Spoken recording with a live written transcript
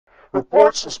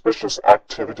Report suspicious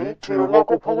activity to your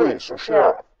local police or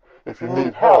sheriff. If you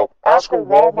need help, ask a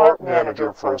Walmart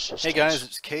manager for assistance. Hey guys,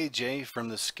 it's KJ from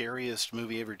the Scariest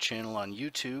Movie Ever channel on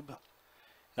YouTube. And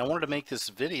I wanted to make this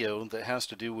video that has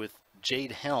to do with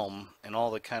Jade Helm and all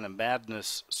the kind of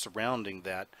madness surrounding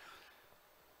that.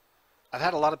 I've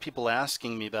had a lot of people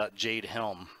asking me about Jade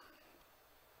Helm.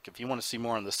 If you want to see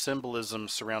more on the symbolism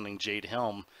surrounding Jade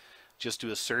Helm, just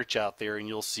do a search out there and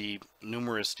you'll see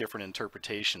numerous different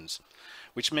interpretations,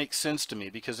 which makes sense to me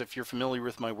because if you're familiar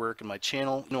with my work and my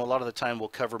channel, you know a lot of the time we'll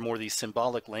cover more of the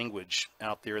symbolic language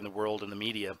out there in the world and the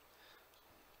media.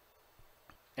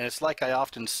 And it's like I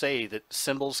often say that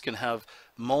symbols can have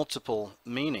multiple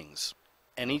meanings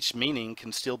and each meaning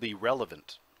can still be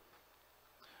relevant.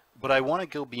 But I want to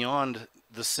go beyond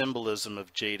the symbolism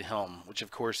of Jade Helm, which of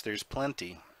course there's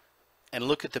plenty, and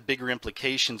look at the bigger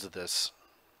implications of this.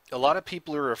 A lot of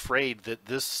people are afraid that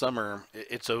this summer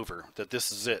it's over, that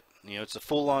this is it. You know, it's a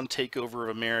full-on takeover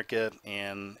of America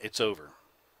and it's over.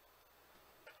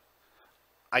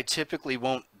 I typically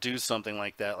won't do something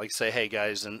like that, like say, hey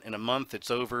guys, in a month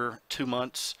it's over, 2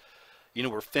 months, you know,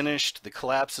 we're finished, the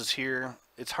collapse is here.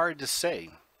 It's hard to say.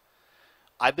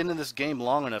 I've been in this game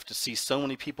long enough to see so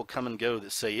many people come and go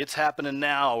that say it's happening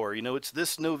now, or you know, it's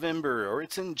this November, or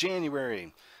it's in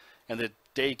January, and the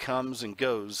day comes and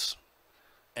goes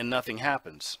and nothing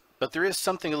happens. But there is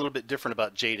something a little bit different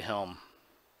about Jade Helm.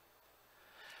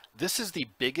 This is the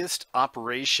biggest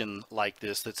operation like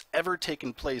this that's ever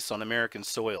taken place on American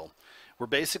soil. We're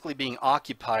basically being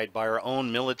occupied by our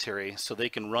own military so they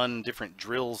can run different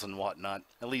drills and whatnot.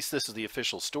 At least this is the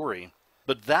official story.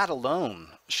 But that alone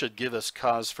should give us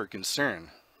cause for concern.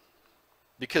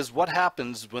 Because what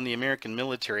happens when the American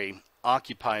military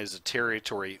occupies a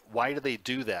territory? Why do they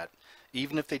do that?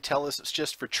 Even if they tell us it's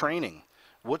just for training.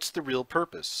 What's the real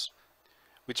purpose?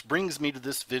 Which brings me to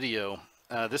this video.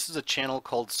 This is a channel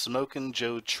called Smokin'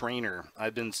 Joe Trainer.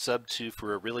 I've been subbed to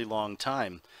for a really long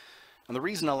time. And the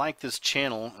reason I like this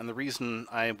channel and the reason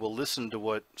I will listen to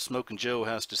what Smokin' Joe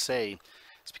has to say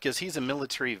is because he's a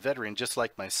military veteran just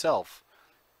like myself.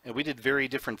 And we did very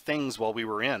different things while we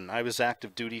were in. I was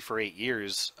active duty for 8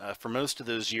 years. For most of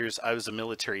those years, I was a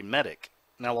military medic.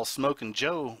 Now, while Smokin'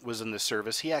 Joe was in the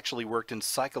service, he actually worked in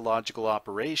psychological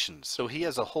operations. So he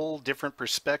has a whole different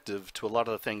perspective to a lot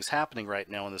of the things happening right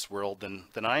now in this world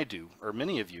than I do, or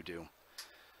many of you do.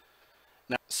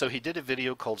 Now, so he did a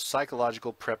video called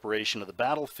Psychological Preparation of the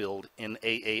Battlefield in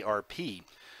AARP.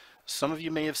 Some of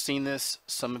you may have seen this,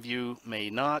 some of you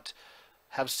may not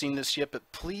have seen this yet,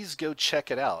 but please go check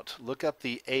it out. Look up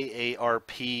the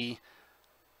AARP,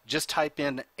 just type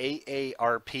in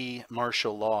AARP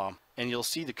martial law, and you'll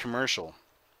see the commercial.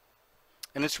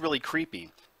 And it's really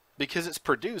creepy because it's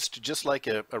produced just like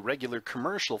a regular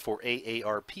commercial for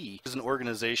AARP. It's an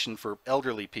organization for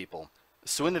elderly people.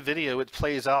 So in the video it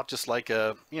plays out just like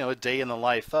a day in the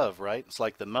life of, right? It's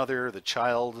like the mother, the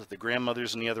child, the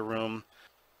grandmother's in the other room.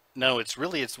 No, it's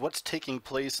what's taking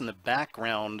place in the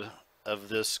background of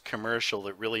this commercial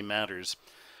that really matters.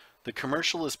 The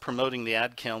commercial is promoting the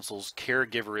Ad Council's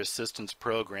Caregiver Assistance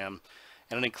Program,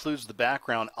 and it includes the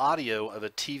background audio of a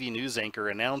TV news anchor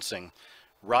announcing,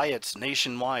 "Riots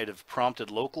nationwide have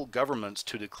prompted local governments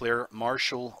to declare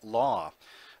martial law.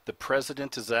 The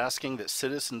president is asking that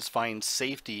citizens find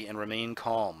safety and remain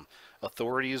calm.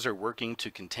 Authorities are working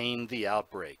to contain the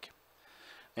outbreak."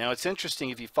 Now it's interesting,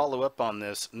 if you follow up on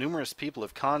this, numerous people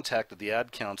have contacted the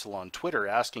Ad Council on Twitter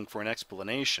asking for an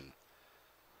explanation.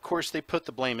 Of course, they put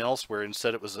the blame elsewhere and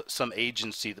said it was some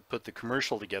agency that put the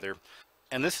commercial together.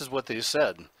 And this is what they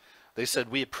said. They said,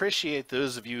 "We appreciate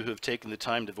those of you who have taken the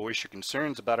time to voice your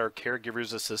concerns about our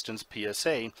Caregivers Assistance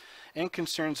PSA and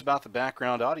concerns about the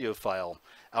background audio file.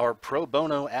 Our pro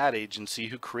bono ad agency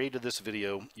who created this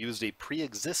video used a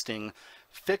pre-existing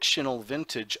fictional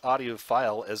vintage audio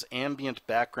file as ambient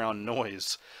background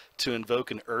noise to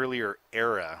invoke an earlier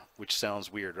era," which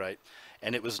sounds weird, right?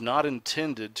 "And it was not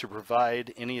intended to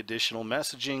provide any additional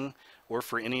messaging or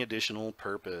for any additional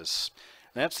purpose."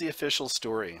 And that's the official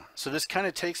story. So this kind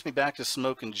of takes me back to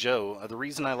Smokin' Joe. The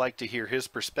reason I like to hear his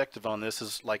perspective on this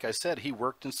is, like I said, he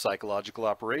worked in psychological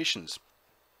operations.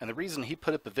 And the reason he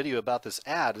put up a video about this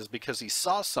ad is because he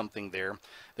saw something there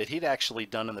that he'd actually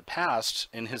done in the past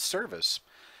in his service.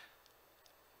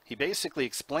 He basically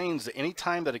explains that any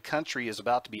time that a country is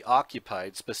about to be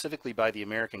occupied, specifically by the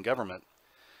American government,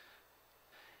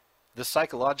 the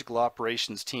psychological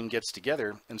operations team gets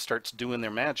together and starts doing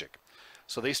their magic.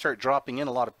 So they start dropping in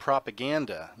a lot of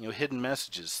propaganda, hidden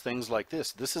messages, things like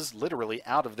this. This is literally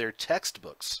out of their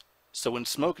textbooks. So when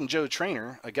Smokin' Joe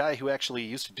Trainer, a guy who actually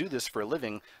used to do this for a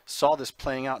living, saw this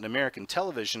playing out in American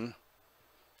television,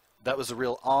 That was a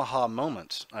real aha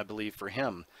moment, I believe, for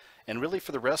him. And really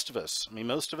for the rest of us. I mean,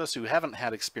 most of us who haven't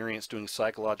had experience doing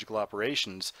psychological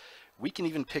operations, we can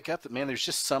even pick up that, man, there's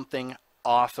just something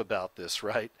off about this,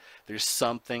 right? There's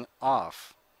something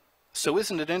off. So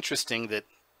isn't it interesting that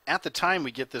at the time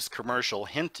we get this commercial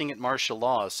hinting at martial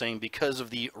law, saying because of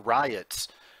the riots,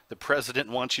 the president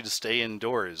wants you to stay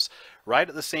indoors. Right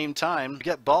at the same time, we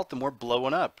got Baltimore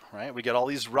blowing up, right? We got all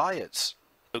these riots.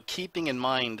 So keeping in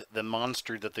mind the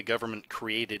monster that the government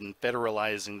created in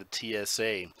federalizing the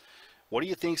TSA, what do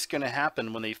you think is going to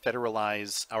happen when they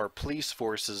federalize our police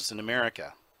forces in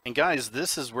America? And guys,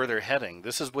 this is where they're heading.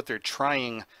 This is what they're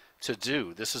trying to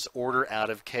do. This is order out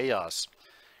of chaos.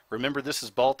 Remember, this is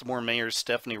Baltimore Mayor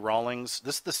Stephanie Rawlings.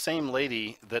 This is the same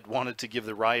lady that wanted to give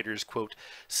the rioters, quote,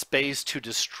 space to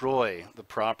destroy the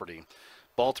property.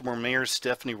 Baltimore Mayor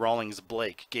Stephanie Rawlings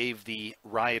Blake gave the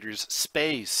rioters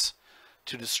space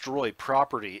to destroy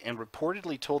property and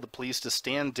reportedly told the police to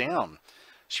stand down.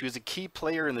 She was a key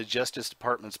player in the Justice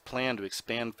Department's plan to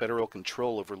expand federal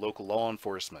control over local law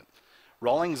enforcement.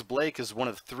 Rawlings Blake is one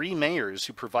of 3 mayors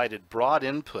who provided broad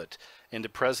input into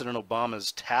President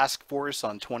Obama's Task Force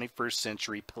on 21st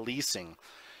Century Policing,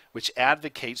 which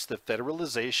advocates the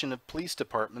federalization of police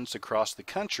departments across the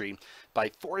country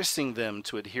by forcing them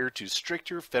to adhere to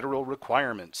stricter federal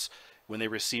requirements when they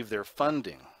receive their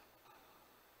funding.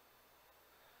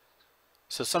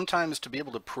 So sometimes to be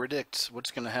able to predict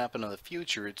what's going to happen in the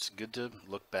future, it's good to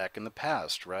look back in the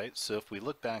past, right? So if we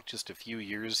look back just a few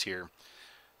years here,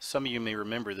 some of you may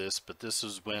remember this, but this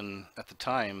is when, at the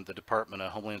time, the Department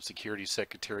of Homeland Security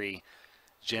Secretary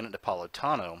Janet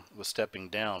Napolitano was stepping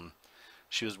down.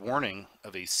 She was warning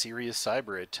of a serious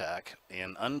cyber attack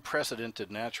and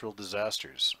unprecedented natural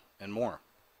disasters, and more.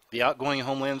 The outgoing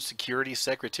Homeland Security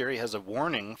Secretary has a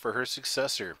warning for her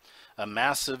successor. A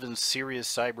massive and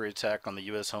serious cyber attack on the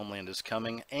U.S. homeland is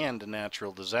coming, and a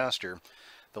natural disaster,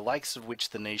 the likes of which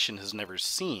the nation has never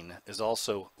seen, is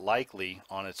also likely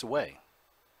on its way.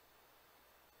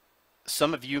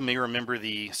 Some of you may remember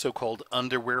the so-called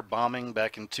underwear bombing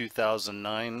back in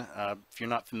 2009. If you're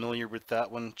not familiar with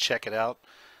that one, check it out.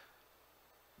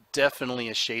 Definitely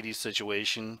a shady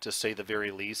situation, to say the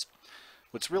very least.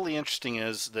 What's really interesting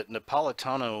is that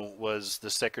Napolitano was the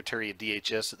Secretary of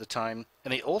DHS at the time,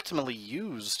 and they ultimately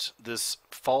used this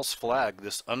false flag,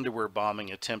 this underwear bombing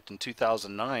attempt in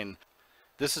 2009.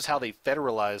 This is how they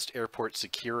federalized airport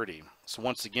security. So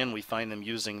once again, we find them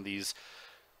using these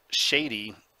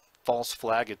shady false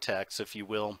flag attacks, if you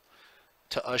will,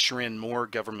 to usher in more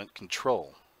government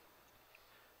control.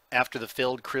 After the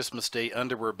failed Christmas Day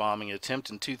underwear bombing attempt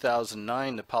in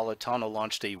 2009, Napolitano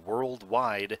launched a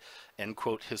worldwide and,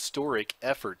 quote, historic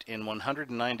effort in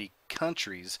 190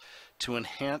 countries to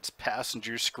enhance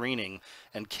passenger screening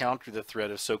and counter the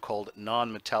threat of so-called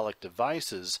non-metallic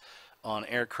devices on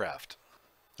aircraft.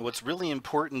 What's really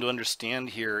important to understand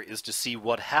here is to see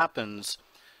what happens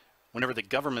whenever the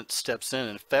government steps in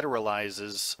and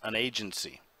federalizes an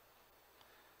agency.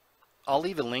 I'll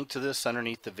leave a link to this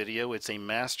underneath the video. It's a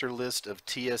master list of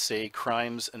TSA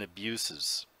crimes and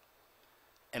abuses,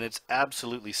 and it's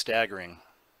absolutely staggering.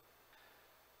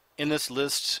 In this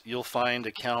list, you'll find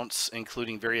accounts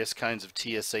including various kinds of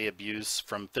TSA abuse,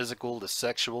 from physical to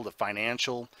sexual to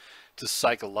financial to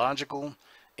psychological,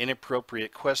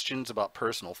 inappropriate questions about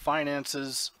personal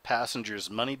finances, passengers'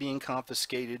 money being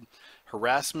confiscated,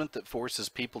 harassment that forces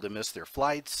people to miss their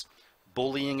flights,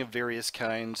 bullying of various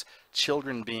kinds,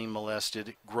 children being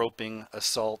molested, groping,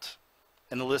 assault,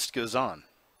 and the list goes on.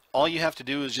 All you have to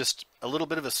do is just a little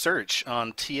bit of a search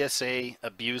on TSA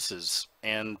abuses,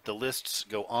 and the lists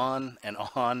go on and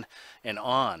on and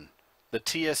on. The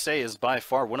TSA is by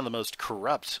far one of the most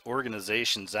corrupt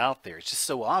organizations out there. It's just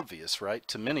so obvious, right,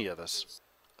 to many of us.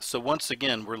 So once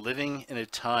again, we're living in a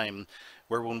time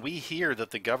where when we hear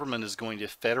that the government is going to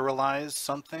federalize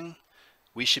something,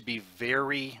 we should be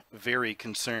very, very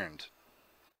concerned.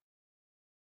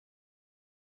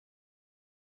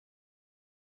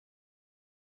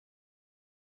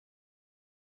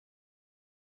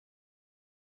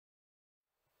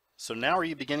 So now are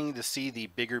you beginning to see the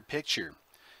bigger picture?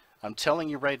 I'm telling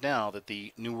you right now that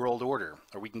the New World Order,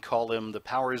 or we can call them the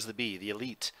powers that be, the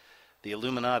elite, the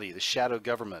Illuminati, the shadow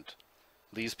government,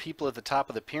 these people at the top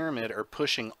of the pyramid are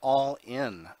pushing all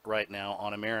in right now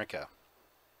on America.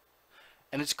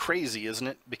 And it's crazy, isn't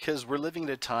it? Because we're living at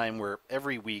a time where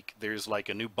every week there's like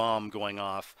a new bomb going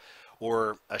off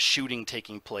or a shooting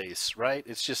taking place, right?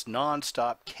 It's just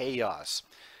non-stop chaos.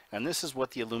 And this is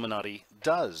what the Illuminati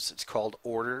does. It's called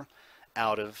order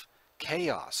out of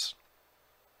chaos.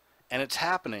 And it's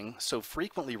happening so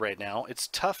frequently right now, it's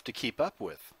tough to keep up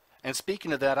with. And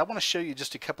speaking of that, I want to show you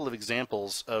just a couple of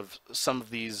examples of some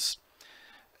of these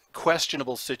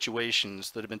questionable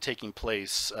situations that have been taking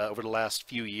place over the last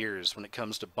few years when it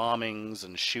comes to bombings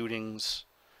and shootings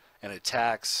and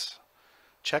attacks.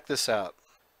 Check this out.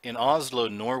 In Oslo,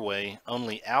 Norway,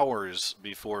 only hours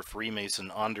before Freemason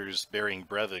Anders Behring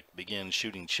Breivik began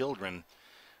shooting children,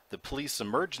 the police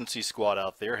emergency squad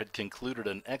out there had concluded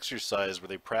an exercise where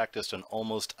they practiced an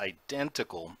almost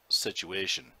identical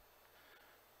situation.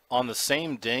 On the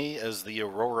same day as the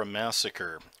Aurora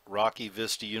massacre, Rocky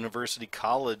Vista University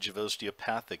College of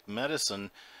Osteopathic Medicine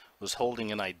was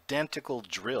holding an identical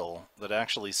drill that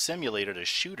actually simulated a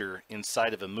shooter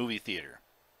inside of a movie theater.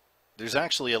 There's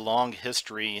actually a long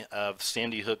history of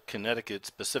Sandy Hook, Connecticut,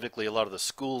 specifically a lot of the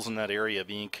schools in that area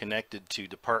being connected to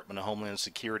Department of Homeland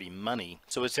Security money.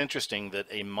 So it's interesting that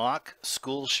a mock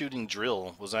school shooting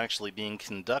drill was actually being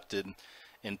conducted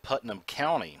in Putnam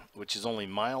County, which is only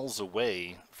miles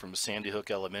away from Sandy Hook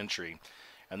Elementary.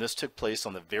 And this took place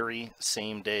on the very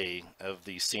same day of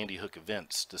the Sandy Hook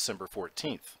events, December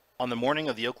 14th. On the morning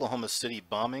of the Oklahoma City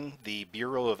bombing, the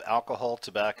Bureau of Alcohol,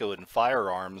 Tobacco, and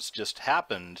Firearms just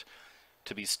happened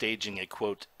to be staging a,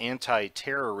 quote,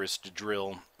 anti-terrorist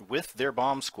drill with their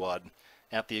bomb squad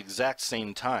at the exact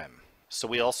same time. So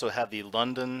we also had the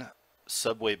London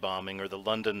subway bombing, or the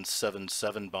London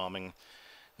 7/7 bombing.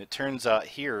 It turns out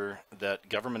here that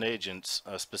government agents,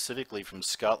 specifically from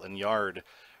Scotland Yard,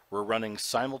 were running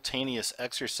simultaneous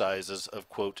exercises of,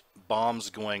 quote,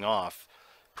 bombs going off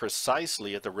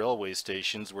precisely at the railway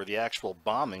stations where the actual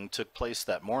bombing took place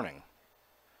that morning.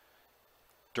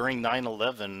 During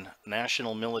 9/11,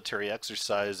 national military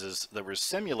exercises that were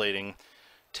simulating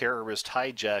terrorist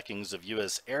hijackings of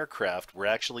U.S. aircraft were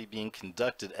actually being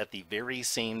conducted at the very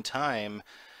same time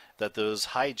that those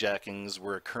hijackings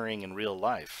were occurring in real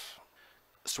life.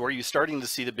 So are you starting to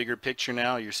see the bigger picture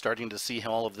now? You're starting to see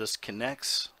how all of this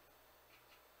connects?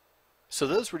 So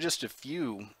those were just a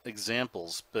few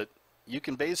examples, but you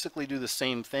can basically do the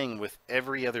same thing with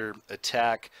every other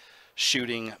attack,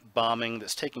 shooting, bombing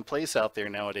that's taking place out there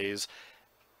nowadays.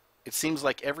 It seems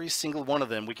like every single one of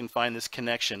them we can find this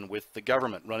connection with the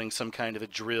government running some kind of a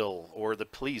drill, or the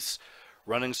police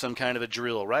running some kind of a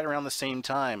drill right around the same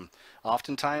time.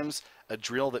 Oftentimes a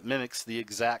drill that mimics the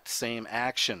exact same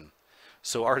action.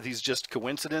 So are these just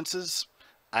coincidences?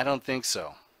 I don't think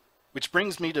so. Which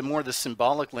brings me to more the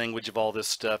symbolic language of all this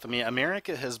stuff. I mean,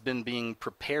 America has been being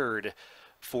prepared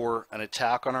for an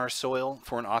attack on our soil,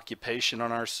 for an occupation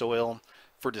on our soil,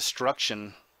 for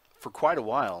destruction for quite a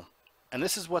while. And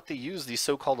this is what they use these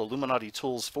so-called Illuminati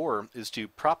tools for, is to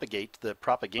propagate the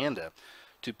propaganda,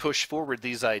 to push forward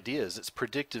these ideas. It's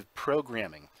predictive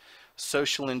programming,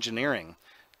 social engineering.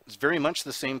 It's very much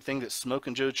the same thing that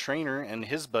Smokin' Joe Trainer and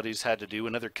his buddies had to do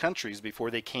in other countries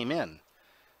before they came in.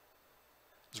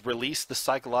 It's release the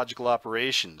psychological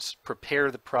operations,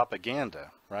 prepare the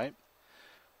propaganda, right?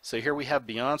 So here we have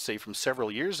Beyonce from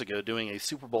several years ago doing a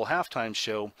Super Bowl halftime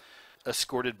show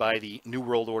escorted by the New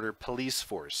World Order police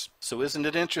force. So isn't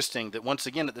it interesting that once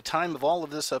again, at the time of all of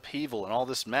this upheaval and all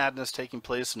this madness taking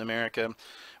place in America,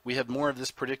 we have more of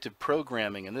this predictive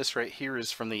programming. And this right here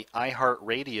is from the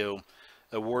iHeartRadio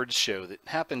awards show that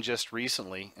happened just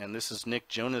recently. And this is Nick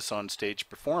Jonas on stage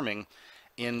performing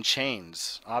in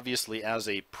chains, obviously as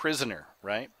a prisoner,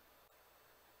 right?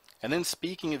 And then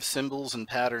speaking of symbols and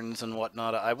patterns and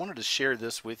whatnot, I wanted to share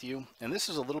this with you. And this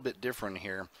is a little bit different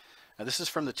here. Now, this is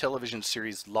from the television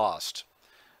series Lost.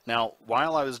 Now,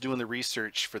 while I was doing the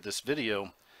research for this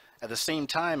video, at the same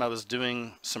time I was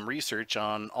doing some research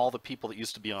on all the people that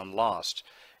used to be on Lost.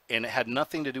 And it had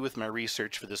nothing to do with my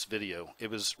research for this video.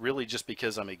 It was really just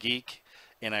because I'm a geek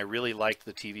and I really liked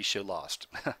the TV show Lost.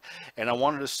 And I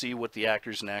wanted to see what the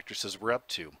actors and actresses were up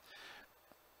to.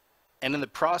 And in the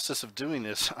process of doing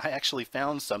this, I actually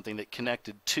found something that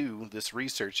connected to this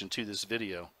research and to this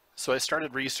video. So I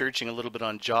started researching a little bit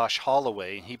on Josh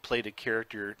Holloway. He played a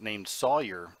character named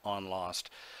Sawyer on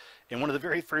Lost. And one of the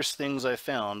very first things I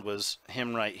found was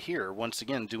him right here, once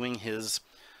again doing his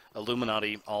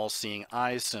Illuminati all-seeing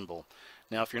eye symbol.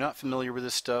 Now, if you're not familiar with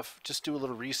this stuff, just do a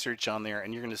little research on there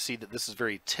and you're going to see that this is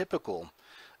very typical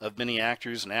of many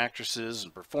actors and actresses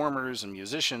and performers and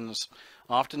musicians.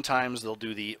 Oftentimes they'll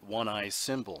do the one-eye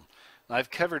symbol. I've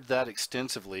covered that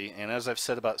extensively, and as I've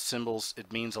said about symbols,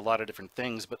 it means a lot of different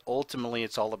things, but ultimately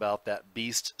it's all about that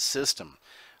beast system,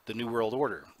 the New World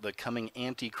Order, the coming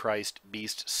Antichrist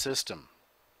beast system.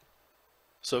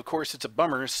 So of course it's a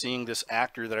bummer seeing this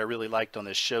actor that I really liked on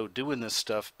this show doing this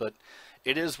stuff, but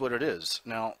it is what it is.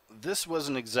 Now, this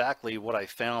wasn't exactly what I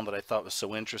found that I thought was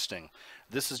so interesting.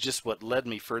 This is just what led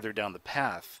me further down the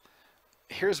path.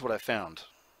 Here's what I found.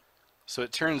 So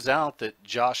it turns out that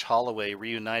Josh Holloway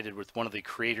reunited with one of the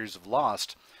creators of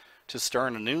Lost to star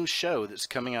in a new show that's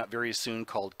coming out very soon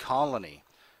called Colony.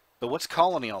 But what's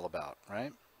Colony all about,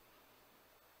 right?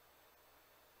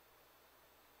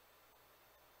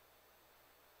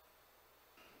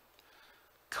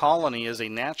 Colony is a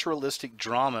naturalistic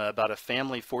drama about a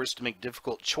family forced to make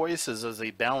difficult choices as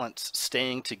they balance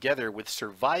staying together with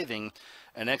surviving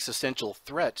an existential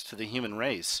threat to the human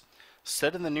race.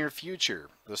 Set in the near future,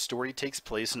 the story takes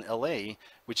place in LA,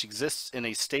 which exists in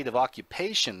a state of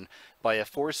occupation by a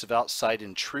force of outside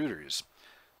intruders.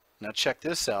 Now check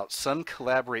this out. Some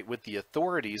collaborate with the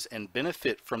authorities and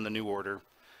benefit from the new order,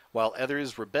 while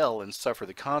others rebel and suffer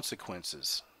the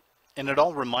consequences. And it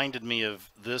all reminded me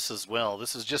of this as well.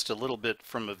 This is just a little bit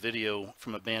from a video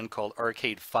from a band called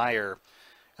Arcade Fire,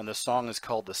 and the song is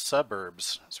called The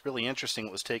Suburbs. It's really interesting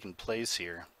what was taking place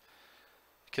here,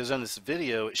 because in this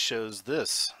video it shows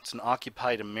this. It's an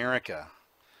occupied America.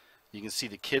 You can see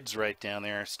the kids right down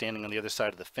there standing on the other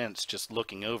side of the fence just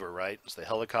looking over, right? As the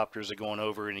helicopters are going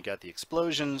over and you got the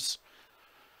explosions.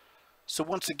 So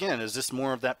once again, is this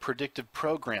more of that predictive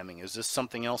programming? Is this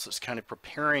something else that's kind of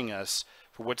preparing us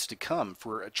for what's to come,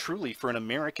 for truly for an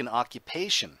American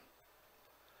occupation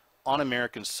on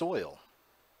American soil?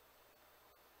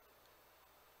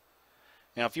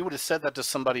 Now, if you would have said that to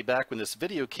somebody back when this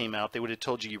video came out, they would have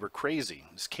told you were crazy.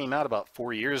 This came out about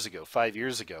 4 years ago, 5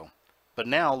 years ago. But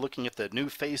now, looking at the new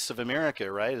face of America,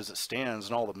 right, as it stands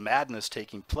and all the madness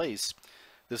taking place,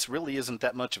 this really isn't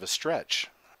that much of a stretch.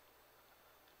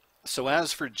 So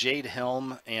as for Jade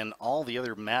Helm and all the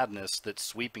other madness that's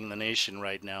sweeping the nation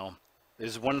right now,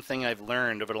 there's one thing I've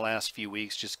learned over the last few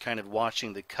weeks, just kind of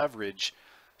watching the coverage,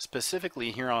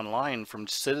 specifically here online from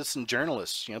citizen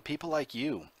journalists, people like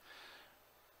you.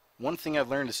 One thing I've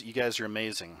learned is that you guys are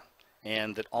amazing,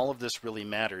 and that all of this really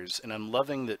matters, and I'm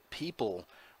loving that people,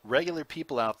 regular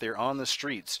people out there on the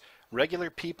streets, regular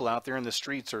people out there in the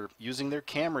streets are using their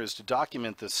cameras to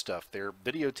document this stuff. They're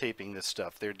videotaping this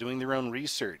stuff. They're doing their own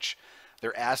research.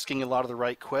 They're asking a lot of the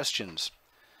right questions.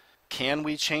 Can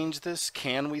we change this?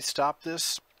 Can we stop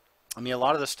this? I mean, a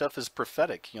lot of this stuff is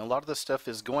prophetic. A lot of this stuff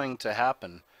is going to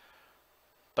happen.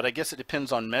 But I guess it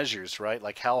depends on measures, right?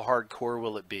 Like how hardcore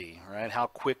will it be, right? How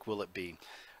quick will it be?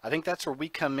 I think that's where we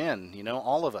come in,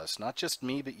 all of us, not just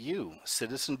me, but you,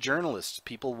 citizen journalists,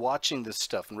 people watching this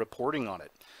stuff and reporting on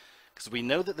it. Because we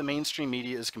know that the mainstream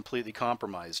media is completely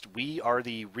compromised. We are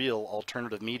the real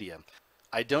alternative media.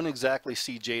 I don't exactly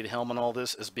see Jade Helm and all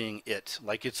this as being it,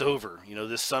 like it's over,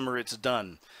 this summer it's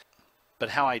done.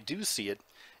 But how I do see it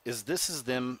is this is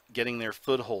them getting their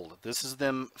foothold. This is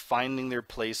them finding their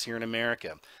place here in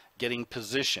America, getting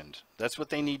positioned. That's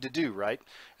what they need to do, right?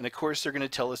 And of course they're going to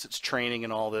tell us it's training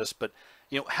and all this, but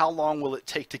how long will it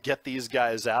take to get these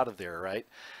guys out of there, right?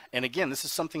 And again, this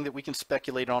is something that we can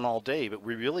speculate on all day, but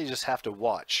we really just have to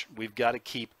watch. We've got to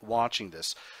keep watching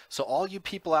this. So all you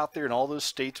people out there in all those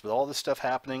states with all this stuff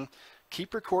happening,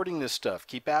 keep recording this stuff.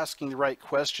 Keep asking the right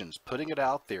questions, putting it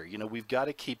out there. We've got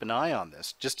to keep an eye on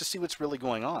this just to see what's really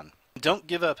going on. Don't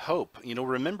give up hope.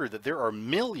 Remember that there are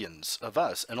millions of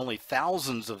us and only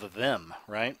thousands of them,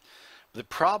 right? The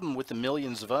problem with the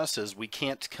millions of us is we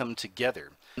can't come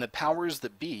together. And the powers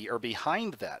that be are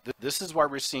behind that. This is why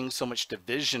we're seeing so much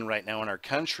division right now in our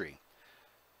country.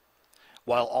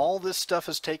 While all this stuff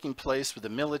is taking place with the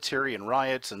military and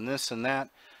riots and this and that,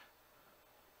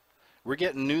 we're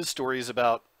getting news stories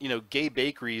about, gay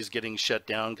bakeries getting shut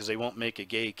down because they won't make a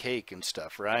gay cake and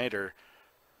stuff, right? Or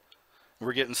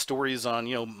we're getting stories on,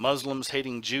 Muslims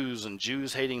hating Jews and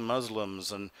Jews hating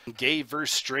Muslims and gay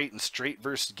versus straight and straight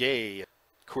versus gay. Of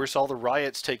course, all the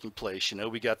riots taking place,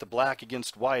 we got the black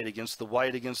against the white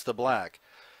against the black.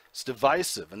 It's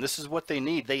divisive, and this is what they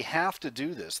need. They have to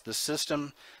do this. The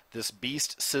system, this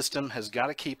beast system, has got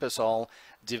to keep us all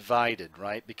divided,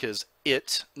 right? Because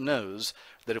it knows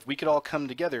that if we could all come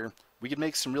together, we could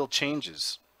make some real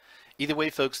changes. Either way,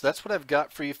 folks, that's what I've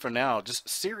got for you for now. Just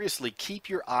seriously keep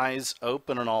your eyes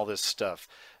open on all this stuff.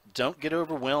 Don't get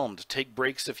overwhelmed. Take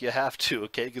breaks if you have to,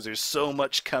 okay? Because there's so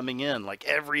much coming in, like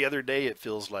every other day it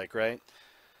feels like, right?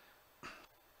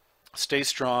 Stay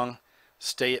strong.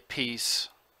 Stay at peace.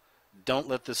 Don't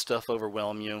let this stuff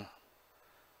overwhelm you.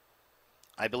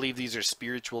 I believe these are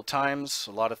spiritual times.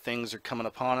 A lot of things are coming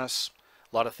upon us.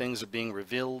 A lot of things are being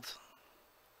revealed.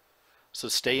 So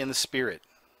stay in the spirit.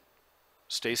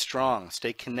 Stay strong.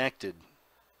 Stay connected.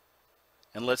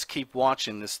 And let's keep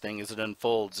watching this thing as it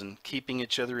unfolds and keeping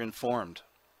each other informed.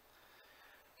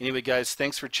 Anyway, guys,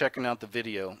 thanks for checking out the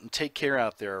video. And take care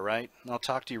out there, all right? And I'll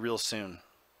talk to you real soon.